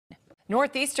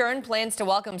Northeastern plans to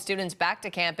welcome students back to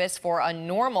campus for a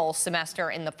normal semester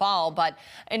in the fall, but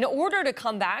in order to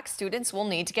come back, students will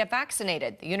need to get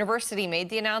vaccinated. The university made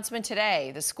the announcement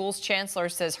today. The school's chancellor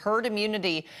says herd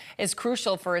immunity is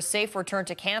crucial for a safe return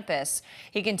to campus.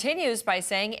 He continues by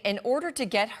saying, in order to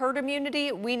get herd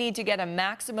immunity, we need to get a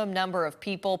maximum number of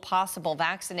people possible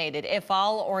vaccinated. If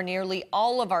all or nearly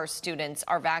all of our students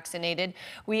are vaccinated,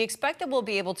 we expect that we'll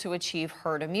be able to achieve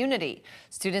herd immunity.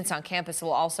 Students on campus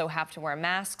will also have to wear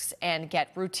masks and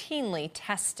get routinely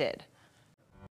tested.